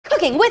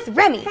Cooking with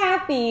Remi.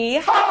 Happy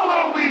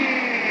Halloween!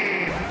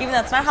 Even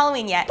though it's not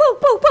Halloween yet. Boo,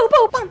 boo, boo,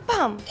 boo, bum,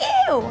 bum.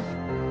 Ew!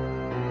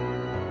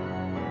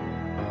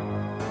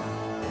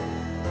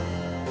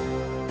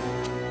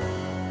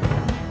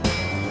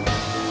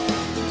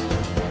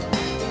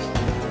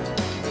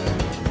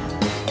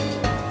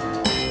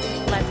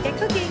 Let's get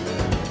cooking.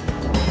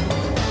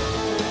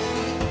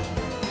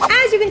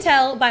 As you can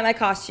tell by my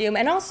costume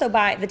and also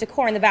by the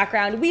decor in the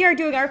background, we are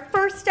doing our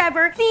first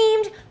ever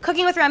themed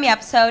Cooking with Remi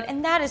episode,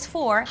 and that is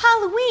for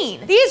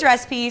Halloween. These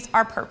recipes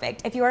are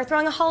perfect if you are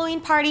throwing a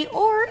Halloween party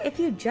or if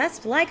you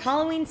just like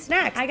Halloween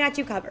snacks. I got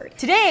you covered.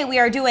 Today we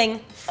are doing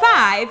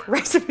 5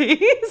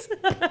 recipes.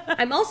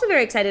 I'm also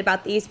very excited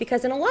about these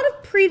because in a lot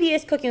of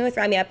previous Cooking with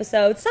Remi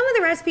episodes, some of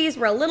the recipes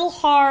were a little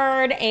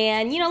hard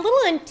and, a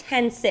little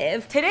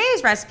intensive.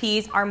 Today's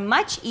recipes are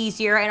much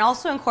easier and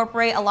also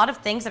incorporate a lot of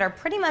things that are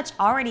pretty much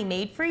already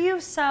made for you,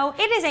 so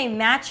it is a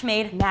match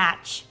made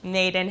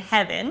in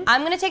heaven.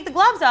 I'm gonna take the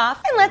gloves off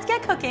and let's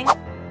get cooking.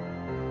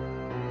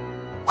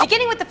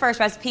 Beginning with the first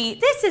recipe,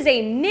 this is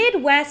a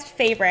Midwest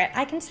favorite.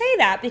 I can say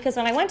that because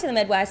when I went to the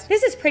Midwest,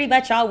 this is pretty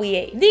much all we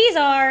ate. These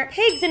are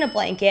pigs in a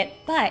blanket,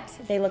 but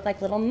they look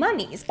like little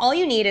mummies. All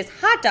you need is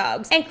hot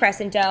dogs and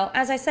crescent dough.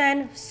 As I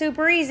said,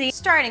 super easy.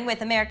 Starting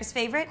with America's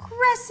favorite,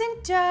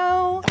 crescent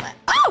dough.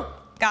 Oh!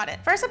 Got it.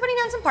 First, I'm putting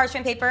down some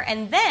parchment paper,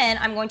 and then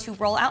I'm going to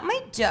roll out my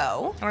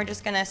dough, and we're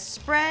just gonna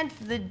spread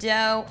the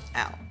dough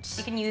out.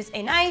 You can use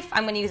a knife,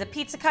 I'm gonna use a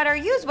pizza cutter,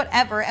 use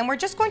whatever, and we're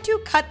just going to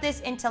cut this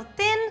into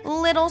thin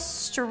little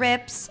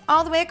strips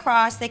all the way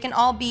across. They can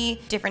all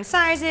be different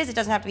sizes. It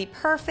doesn't have to be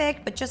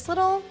perfect, but just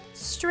little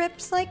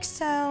strips like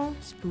so.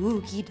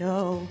 Spooky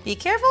dough. Be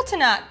careful to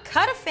not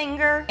cut a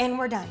finger, and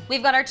we're done.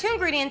 We've got our 2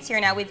 ingredients here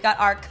now. We've got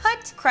our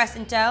cut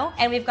crescent dough,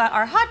 and we've got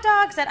our hot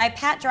dogs that I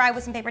pat dry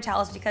with some paper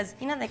towels because,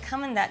 they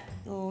come in that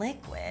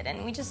liquid,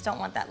 and we just don't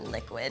want that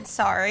liquid,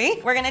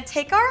 sorry. We're gonna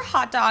take our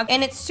hot dog,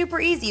 and it's super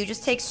easy. You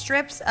just take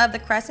strips of the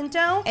crescent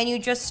dough, and you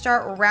just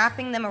start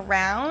wrapping them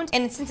around,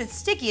 and since it's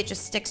sticky, it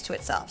just sticks to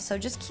itself. So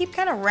just keep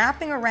kind of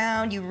wrapping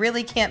around. You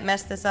really can't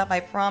mess this up, I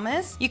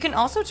promise. You can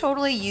also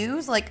totally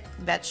use like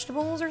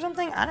vegetables or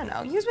something. I don't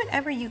know, use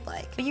whatever you'd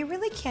like, but you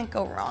really can't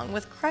go wrong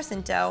with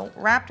crescent dough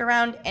wrapped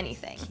around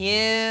anything.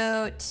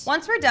 Cute.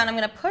 Once we're done, I'm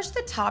gonna push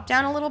the top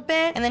down a little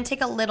bit, and then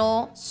take a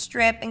little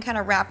strip and kind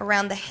of wrap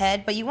around the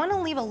head, but you want to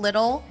leave a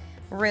little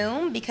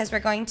room because we're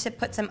going to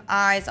put some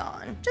eyes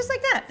on, just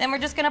like that. Then we're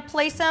just gonna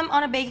place them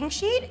on a baking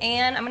sheet,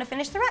 and I'm gonna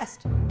finish the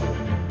rest.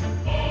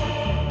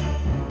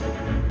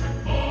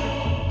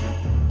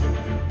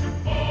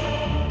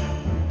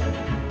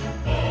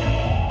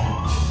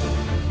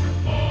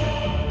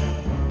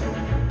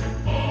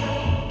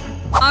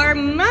 Our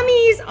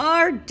mummies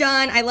are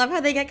done. I love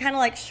how they get kind of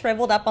like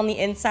shriveled up on the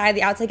inside.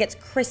 The outside gets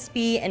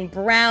crispy and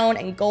brown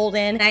and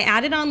golden. And I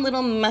added on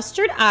little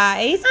mustard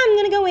eyes. I'm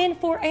gonna go in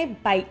for a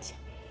bite.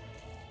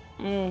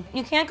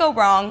 You can't go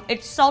wrong.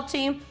 It's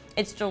salty,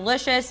 it's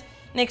delicious,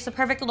 makes the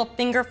perfect little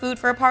finger food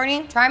for a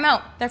party. Try them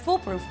out, they're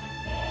foolproof.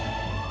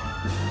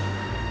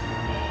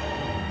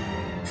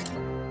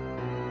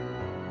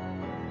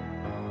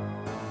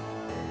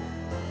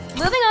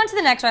 Moving on to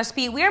the next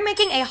recipe, we are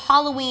making a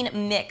Halloween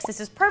mix. This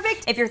is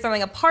perfect if you're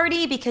throwing a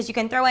party because you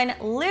can throw in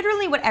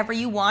literally whatever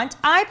you want.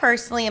 I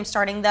personally am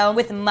starting though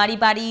with Muddy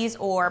Buddies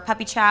or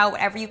Puppy Chow,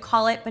 whatever you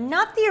call it, but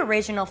not the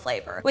original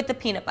flavor with the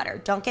peanut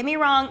butter. Don't get me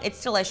wrong,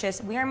 it's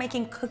delicious. We are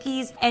making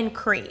cookies and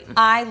cream.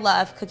 I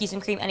love cookies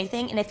and cream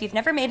anything, and if you've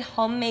never made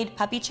homemade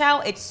Puppy Chow,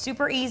 it's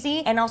super easy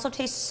and also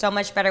tastes so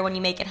much better when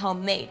you make it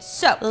homemade.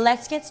 So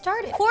let's get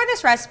started. For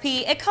this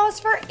recipe, it calls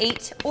for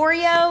 8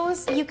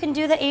 Oreos. You can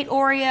do the 8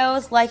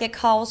 Oreos like it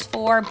calls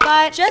for,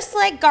 but just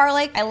like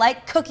garlic, I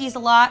like cookies a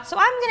lot, so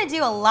I'm gonna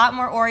do a lot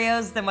more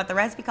Oreos than what the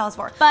recipe calls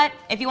for. But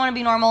if you wanna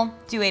be normal,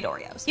 do 8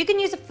 Oreos. You can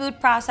use a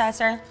food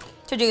processor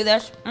to do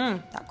this.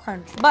 That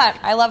crunch. But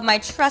I love my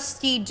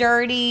trusty,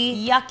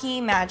 dirty,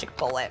 yucky magic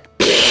bullet.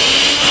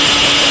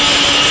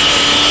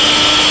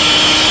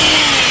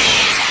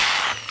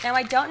 Now,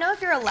 I don't know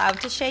if you're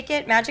allowed to shake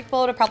it. Magic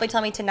Bullet will probably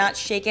tell me to not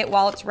shake it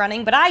while it's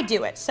running, but I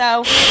do it,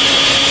 so.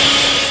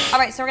 All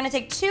right, so we're gonna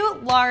take 2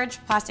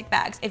 large plastic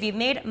bags. If you've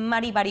made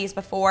Muddy Buddies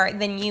before,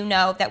 then you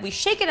know that we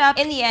shake it up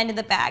in the end of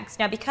the bags.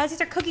 Now, because these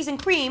are cookies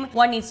and cream,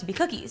 one needs to be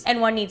cookies and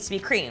one needs to be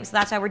cream. So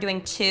that's why we're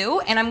doing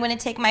 2. And I'm gonna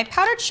take my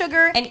powdered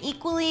sugar and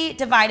equally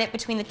divide it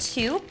between the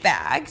 2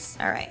 bags.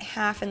 All right,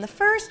 half in the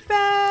first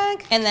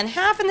bag and then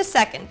half in the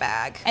second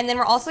bag. And then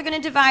we're also gonna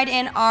divide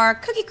in our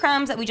cookie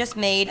crumbs that we just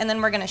made, and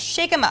then we're gonna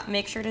shake them up.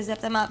 Make sure to zip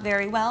them up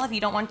very well if you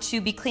don't want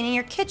to be cleaning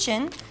your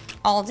kitchen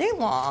all day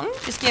long.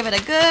 Just give it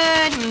a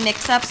good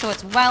mix up so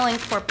it's well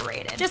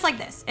incorporated. Just like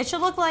this. It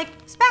should look like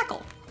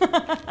spackle.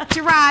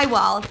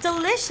 Drywall.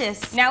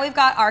 Delicious. Now we've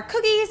got our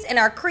cookies and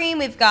our cream.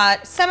 We've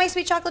got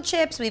semi-sweet chocolate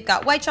chips. We've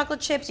got white chocolate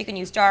chips. You can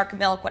use dark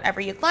milk, whatever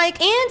you'd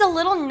like. And a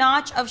little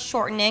notch of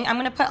shortening. I'm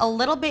gonna put a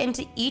little bit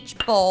into each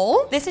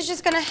bowl. This is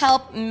just gonna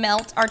help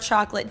melt our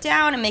chocolate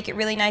down and make it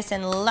really nice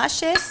and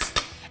luscious.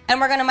 And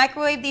we're gonna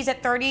microwave these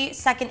at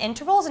 30-second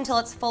intervals until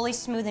it's fully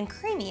smooth and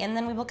creamy, and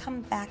then we will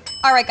come back.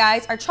 All right,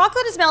 guys, our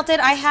chocolate is melted.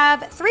 I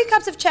have 3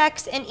 cups of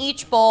Chex in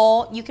each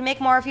bowl. You can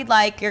make more if you'd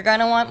like. You're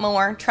gonna want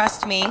more,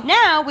 trust me.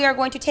 Now we are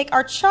going to take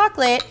our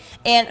chocolate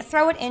and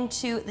throw it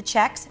into the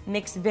Chex,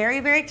 mix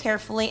very, very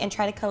carefully, and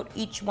try to coat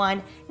each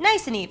one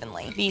nice and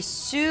evenly. Be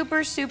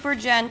super, super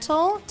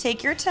gentle.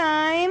 Take your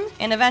time,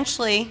 and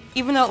eventually,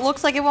 even though it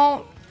looks like it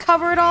won't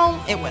cover it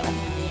all, it will.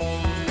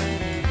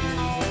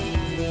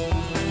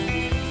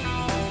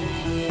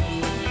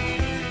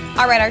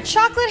 All right, our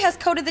chocolate has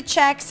coated the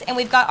Chex, and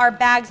we've got our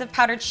bags of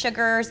powdered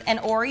sugars and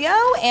Oreo,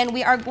 and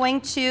we are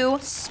going to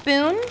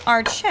spoon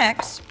our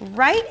Chex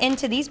right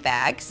into these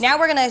bags. Now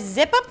we're gonna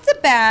zip up the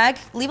bag,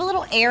 leave a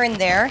little air in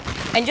there,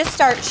 and just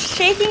start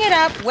shaking it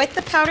up with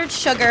the powdered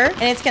sugar,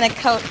 and it's gonna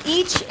coat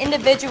each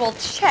individual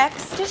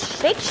Chex.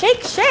 Just shake,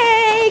 shake,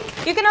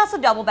 shake. You can also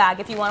double bag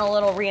if you want a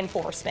little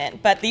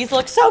reinforcement, but these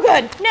look so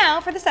good.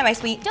 Now for the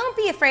semi-sweet, don't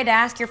be afraid to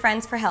ask your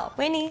friends for help.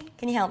 Whitney,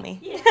 can you help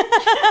me?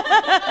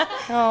 Yeah.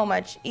 So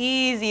much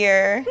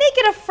easier. Make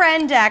it a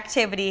friend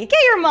activity. Get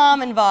your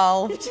mom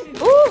involved.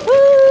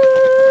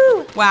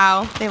 Woo-hoo!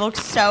 Wow, they look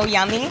so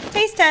yummy.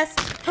 Taste test.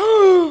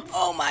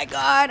 Oh my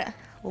God.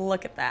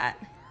 Look at that.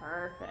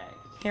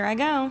 Perfect. Here I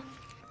go.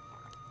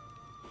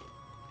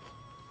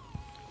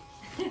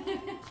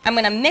 I'm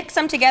gonna mix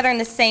them together in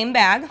the same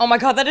bag. Oh my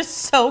God, that is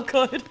so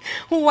good.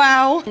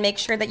 Wow. Make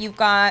sure that you've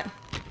got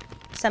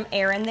some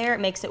air in there. It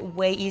makes it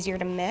way easier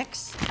to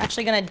mix.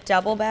 Actually gonna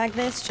double bag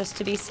this just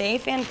to be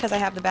safe, and because I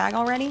have the bag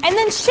already. And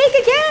then shake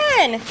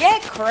again.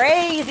 Get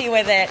crazy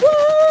with it.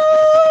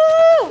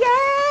 Woo!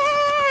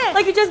 Yeah!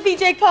 Like you just beat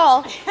Jake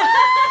Paul.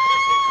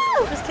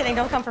 Just kidding,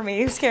 don't come for me,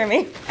 you scare me.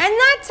 And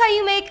that's how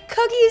you make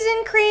cookies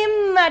and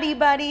cream Muddy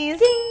Buddies.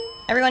 Ding!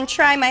 Everyone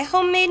try my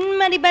homemade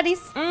Muddy Buddies.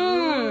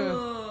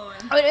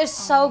 Mmm. It is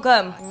so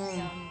good.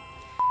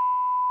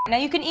 Now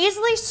you can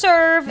easily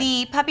serve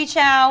the puppy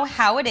chow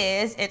how it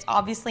is. It's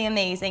obviously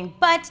amazing,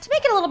 but to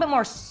make it a little bit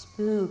more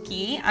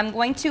spooky, I'm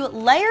going to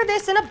layer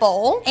this in a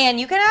bowl, and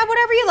you can add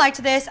whatever you like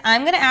to this.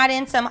 I'm gonna add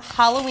in some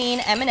Halloween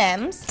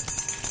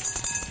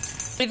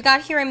M&Ms. We've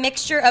got here a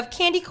mixture of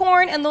candy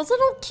corn and those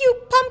little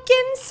cute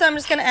pumpkins, so I'm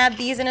just gonna add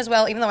these in as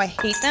well, even though I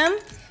hate them.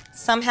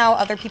 Somehow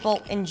other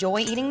people enjoy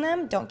eating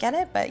them. Don't get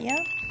it, but yeah.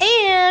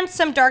 And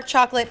some dark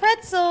chocolate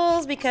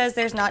pretzels because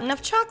there's not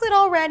enough chocolate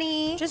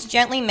already. Just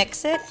gently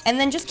mix it and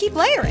then just keep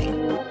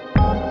layering.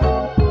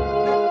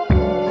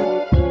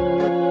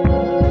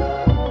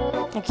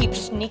 I keep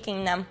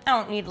sneaking them. I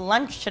don't need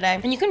lunch today.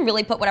 And you can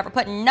really put whatever.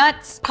 Put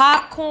nuts,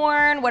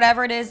 popcorn,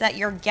 whatever it is that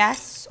your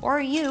guests or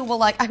you will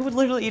like. I would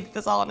literally eat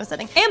this all in a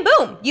sitting. And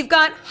boom, you've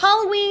got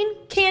Halloween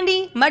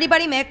candy Muddy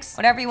Buddy mix.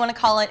 Whatever you want to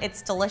call it,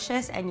 it's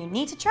delicious and you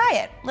need to try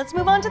it. Let's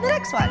move on to the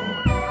next one.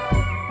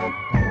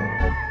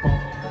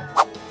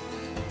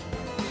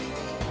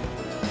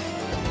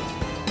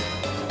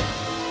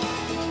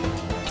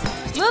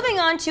 Moving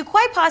on to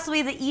quite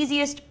possibly the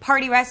easiest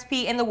party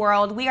recipe in the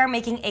world, we are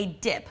making a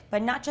dip,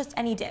 but not just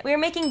any dip. We are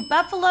making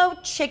buffalo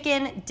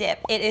chicken dip.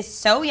 It is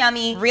so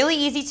yummy, really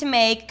easy to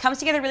make, comes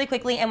together really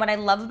quickly, and what I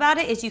love about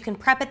it is you can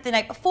prep it the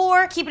night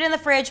before, keep it in the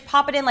fridge,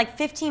 pop it in like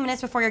 15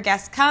 minutes before your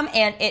guests come,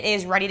 and it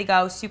is ready to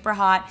go, super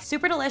hot,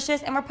 super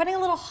delicious, and we're putting a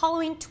little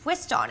Halloween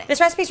twist on it.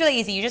 This recipe is really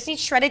easy. You just need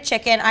shredded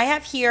chicken. I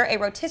have here a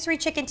rotisserie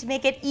chicken to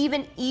make it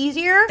even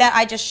easier that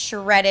I just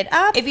shredded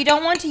up. If you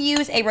don't want to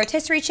use a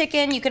rotisserie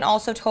chicken, you can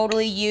also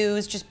totally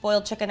use just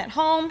boiled chicken at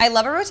home. I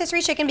love a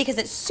rotisserie chicken because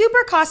it's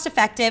super cost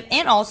effective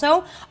and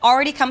also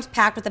already comes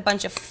packed with a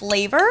bunch of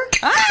flavor.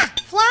 Ah,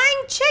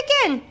 flying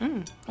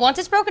chicken. Once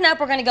it's broken up,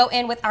 we're gonna go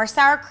in with our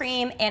sour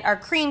cream and our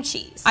cream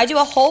cheese. I do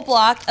a whole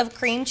block of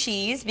cream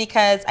cheese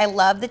because I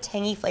love the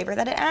tangy flavor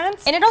that it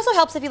adds. And it also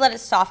helps if you let it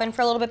soften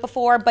for a little bit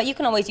before, but you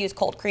can always use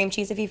cold cream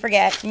cheese if you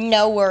forget.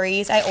 No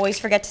worries, I always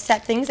forget to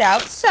set things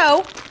out,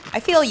 so I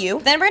feel you.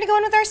 Then we're gonna go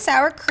in with our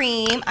sour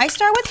cream. I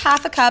start with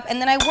half a cup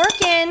and then I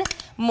work in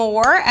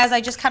more as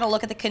I just kind of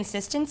look at the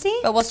consistency,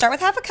 but we'll start with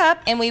half a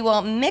cup and we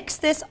will mix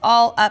this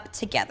all up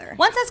together.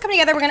 Once that's come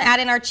together, we're gonna add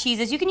in our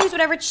cheeses. You can use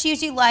whatever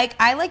cheese you like.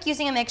 I like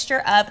using a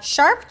mixture of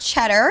sharp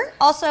cheddar.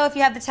 Also, if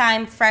you have the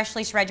time,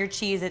 freshly shred your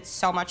cheese, it's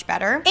so much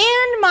better.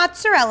 And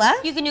mozzarella.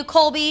 You can do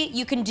Colby,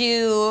 you can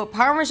do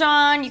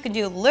Parmesan, you can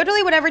do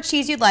literally whatever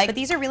cheese you'd like, but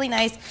these are really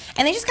nice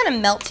and they just kind of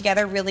melt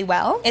together really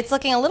well. It's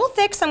looking a little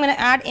thick, so I'm gonna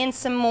add in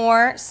some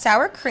more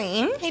sour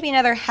cream, maybe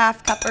another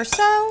half cup or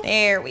so.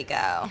 There we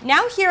go.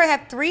 Now here I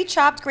have 3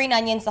 chopped green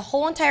onions, the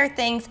whole entire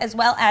things, as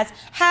well as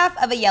half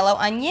of a yellow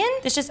onion.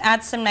 This just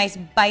adds some nice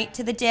bite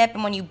to the dip,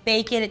 and when you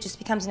bake it, it just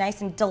becomes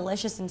nice and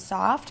delicious and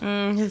soft.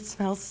 It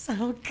smells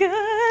so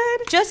good.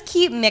 Just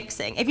keep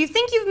mixing. If you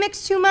think you've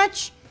mixed too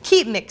much,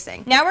 keep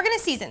mixing. Now we're gonna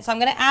season. So I'm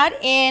gonna add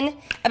in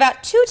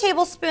about 2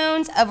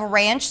 tablespoons of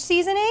ranch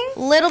seasoning, a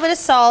little bit of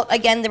salt.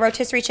 Again, the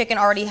rotisserie chicken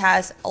already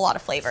has a lot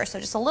of flavor, so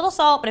just a little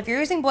salt, but if you're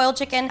using boiled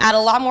chicken, add a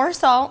lot more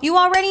salt. You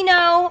already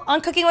know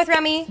on Cooking with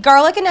Remi,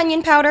 garlic and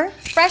onion powder,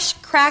 fresh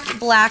cracked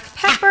black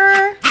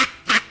pepper,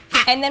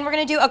 And then we're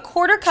gonna do a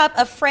 1/4 cup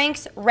of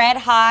Frank's Red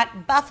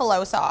Hot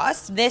Buffalo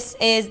sauce. This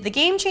is the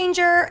game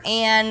changer,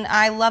 and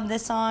I love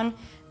this on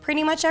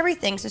pretty much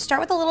everything. So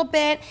start with a little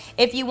bit.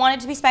 If you want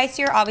it to be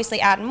spicier, obviously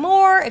add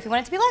more. If you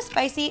want it to be less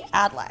spicy,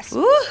 add less.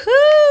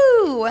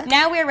 Woohoo!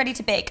 Now we are ready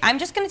to bake. I'm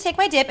just gonna take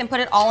my dip and put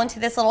it all into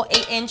this little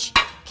 8-inch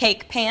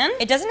cake pan.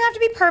 It doesn't have to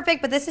be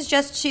perfect, but this is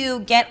just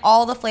to get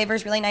all the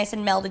flavors really nice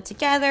and melded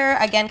together.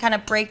 Again, kind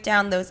of break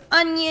down those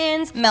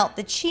onions, melt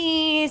the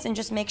cheese, and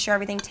just make sure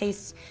everything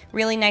tastes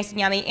really nice and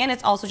yummy. And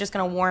it's also just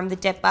gonna warm the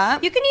dip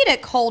up. You can eat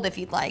it cold if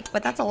you'd like,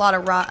 but that's a lot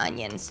of raw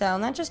onion, so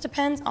that just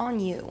depends on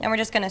you. And we're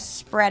just gonna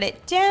spread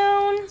it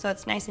down so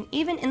it's nice and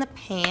even in the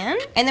pan.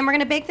 And then we're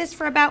gonna bake this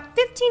for about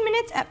 15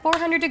 minutes at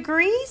 400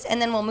 degrees, and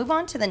then we'll move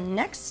on to the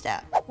next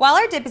step. While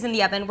our dip is in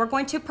the oven, we're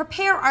going to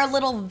prepare our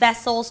little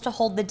vessels to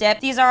hold the dip.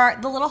 These are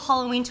the little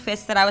Halloween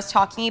twists that I was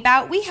talking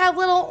about. We have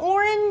little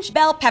orange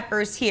bell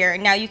peppers here.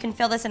 Now you can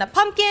fill this in a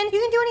pumpkin. You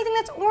can do anything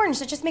that's orange,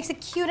 so it just makes it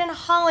cute and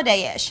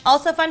holiday-ish.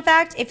 Also, fun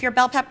fact, if your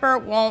bell pepper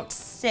won't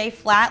stay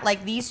flat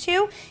like these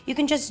two, you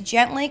can just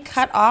gently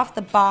cut off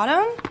the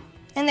bottom.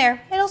 And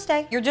there, it'll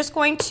stay. You're just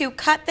going to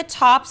cut the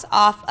tops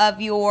off of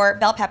your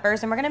bell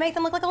peppers, and we're gonna make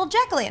them look like little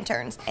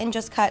jack-o'-lanterns. And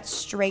just cut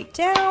straight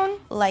down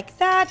like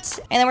that.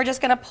 And then we're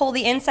just gonna pull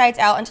the insides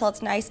out until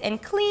it's nice and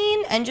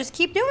clean, and just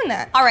keep doing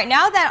that. All right,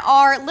 now that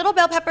our little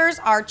bell peppers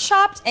are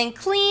chopped and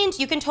cleaned,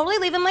 you can totally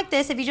leave them like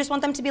this if you just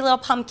want them to be little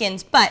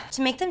pumpkins. But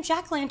to make them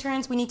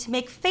jack-o'-lanterns, we need to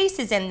make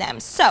faces in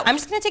them. So I'm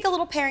just gonna take a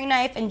little paring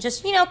knife and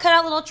just, you know, cut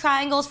out little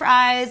triangles for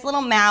eyes,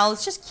 little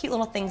mouths, just cute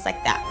little things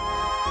like that.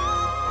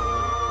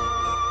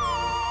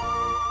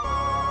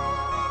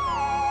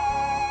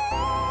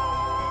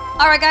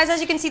 All right, guys, as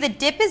you can see, the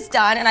dip is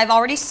done, and I've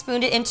already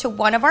spooned it into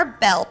one of our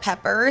bell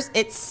peppers.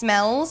 It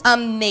smells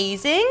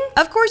amazing.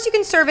 Of course, you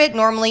can serve it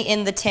normally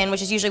in the tin,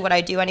 which is usually what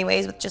I do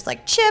anyways, with just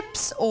like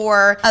chips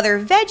or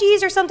other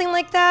veggies or something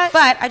like that.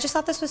 But I just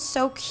thought this was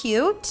so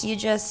cute. You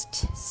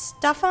just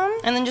stuff them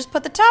and then just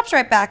put the tops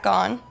right back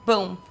on.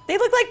 Boom. They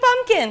look like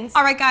pumpkins.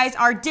 All right, guys,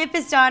 our dip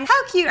is done.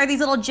 How cute are these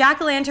little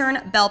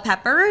jack-o'-lantern bell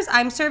peppers?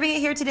 I'm serving it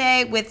here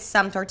today with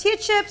some tortilla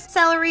chips,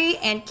 celery,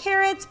 and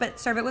carrots, but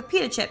serve it with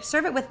pita chips.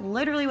 Serve it with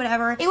literally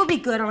whatever. It would be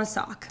good on a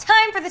sock.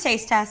 Time for the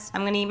taste test.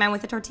 I'm gonna eat mine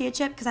with the tortilla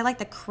chip because I like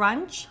the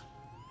crunch.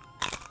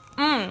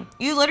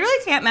 You literally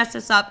can't mess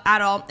this up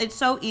at all. It's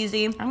so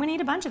easy. I'm gonna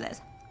eat a bunch of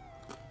this.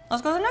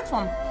 Let's go to the next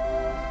one.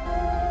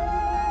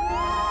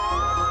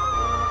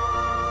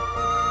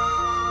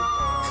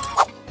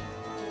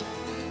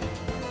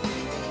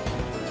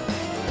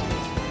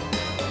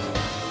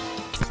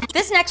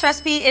 This next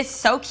recipe is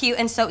so cute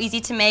and so easy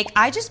to make.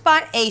 I just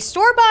bought a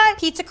store-bought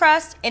pizza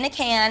crust in a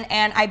can,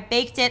 and I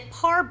baked it,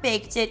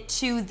 par-baked it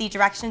to the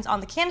directions on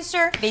the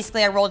canister.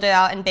 Basically, I rolled it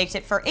out and baked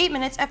it for 8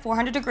 minutes at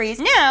 400 degrees.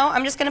 Now,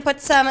 I'm just gonna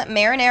put some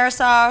marinara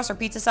sauce or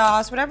pizza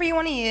sauce, whatever you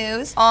wanna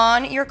use,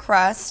 on your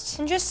crust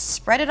and just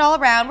spread it all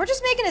around. We're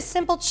just making a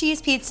simple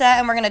cheese pizza,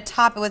 and we're gonna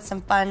top it with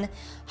some fun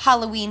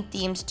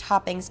Halloween-themed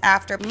toppings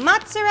after.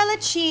 Mozzarella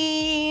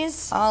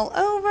cheese all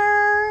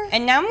over.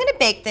 And now I'm gonna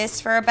bake this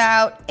for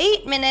about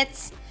 8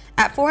 minutes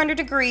at 400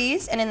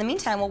 degrees, and in the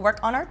meantime, we'll work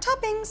on our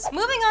toppings.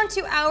 Moving on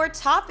to our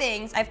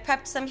toppings, I've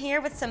prepped some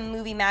here with some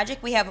movie magic.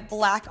 We have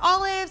black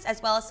olives,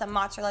 as well as some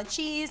mozzarella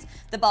cheese,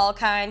 the ball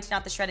kind,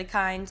 not the shredded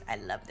kind. I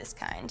love this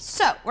kind.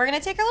 So we're gonna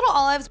take our little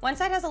olives. One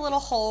side has a little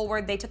hole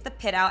where they took the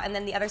pit out, and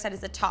then the other side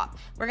is the top.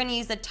 We're gonna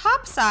use the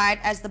top side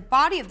as the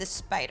body of the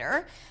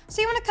spider.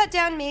 So you wanna cut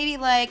down maybe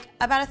like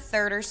about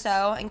 1/3 or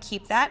so and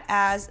keep that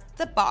as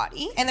the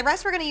body. And the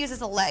rest we're gonna use as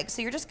the legs.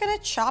 So you're just gonna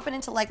chop it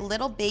into like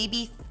little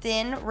baby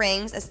thin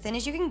rings, as thin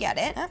as you can get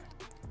it.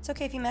 It's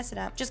okay if you mess it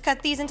up. Just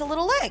cut these into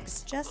little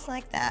legs, just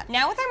like that.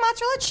 Now with our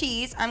mozzarella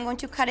cheese, I'm going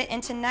to cut it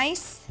into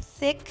nice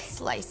thick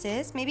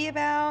slices, maybe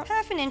about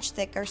 1/2 inch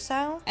thick or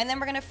so. And then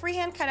we're gonna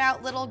freehand cut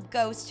out little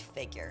ghost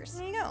figures.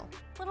 There you go,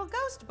 little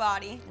ghost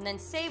body. And then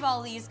save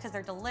all these because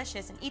they're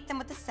delicious and eat them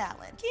with the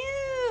salad.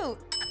 Cute.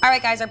 All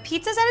right, guys, our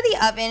pizza's out of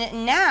the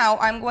oven. Now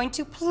I'm going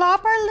to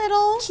plop our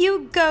little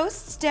cute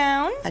ghosts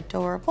down.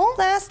 Adorable.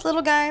 Last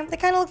little guy. They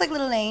kind of look like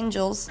little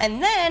angels.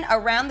 And then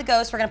around the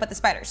ghost, we're gonna put the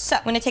spiders. So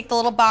I'm gonna take the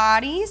little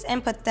bodies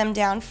and put them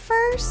down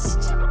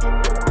first.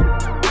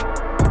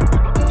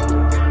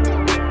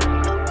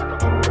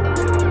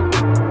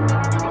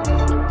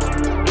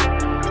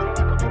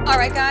 All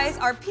right, guys,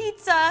 our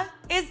pizza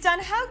is done.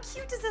 How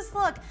cute does this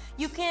look?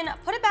 You can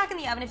put it back in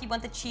the oven if you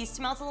want the cheese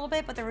to melt a little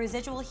bit, but the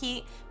residual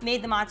heat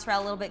made the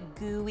mozzarella a little bit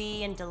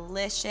gooey and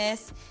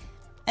delicious.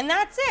 And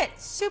that's it.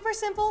 Super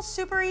simple,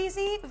 super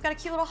easy. We've got a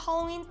cute little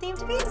Halloween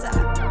themed pizza.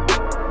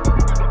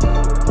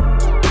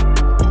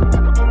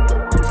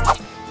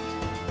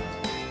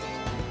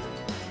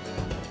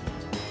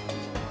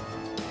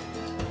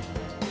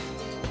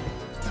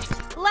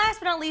 Last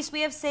but not least,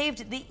 we have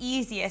saved the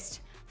easiest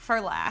for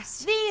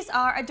last. These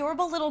are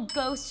adorable little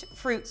ghost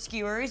fruit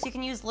skewers. You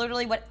can use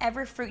literally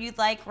whatever fruit you'd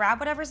like. Grab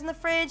whatever's in the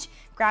fridge,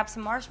 grab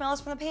some marshmallows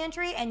from the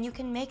pantry, and you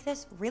can make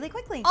this really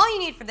quickly. All you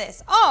need for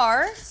this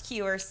are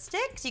skewer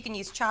sticks. You can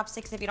use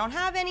chopsticks if you don't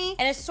have any.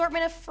 An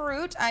assortment of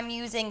fruit. I'm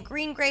using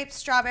green grapes,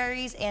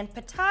 strawberries, and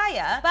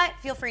pitaya, but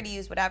feel free to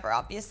use whatever,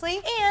 obviously.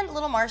 And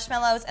little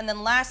marshmallows, and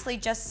then lastly,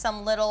 just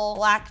some little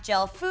black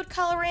gel food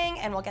coloring,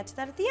 and we'll get to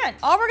that at the end.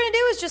 All we're gonna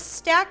do is just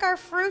stack our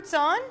fruits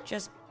on,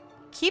 just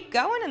keep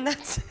going, and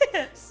that's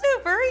it.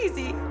 Super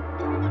easy.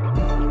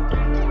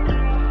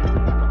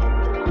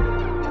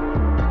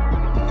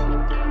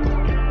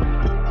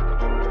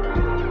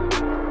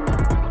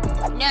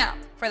 Now,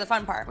 for the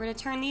fun part, we're gonna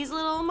turn these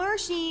little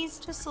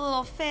marshies. Just a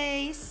little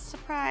face,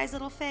 surprise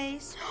little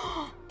face.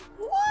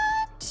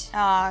 What?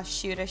 Ah,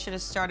 shoot, I should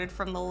have started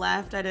from the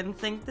left. I didn't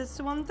think this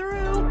one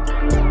through.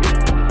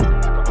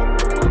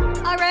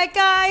 All right,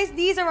 guys,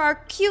 these are our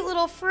cute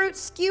little fruit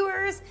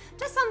skewers.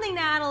 Just something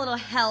to add a little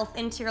health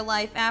into your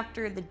life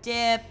after the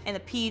dip and the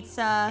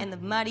pizza and the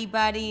Muddy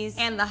Buddies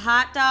and the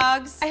hot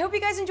dogs. I hope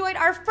you guys enjoyed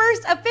our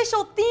first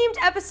official themed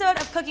episode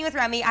of Cooking with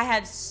Remi. I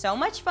had so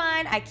much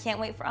fun. I can't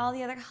wait for all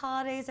the other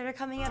holidays that are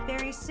coming up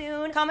very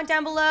soon. Comment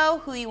down below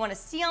who you want to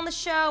see on the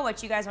show,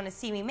 what you guys want to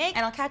see me make,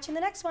 and I'll catch you in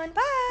the next one.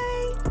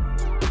 Bye.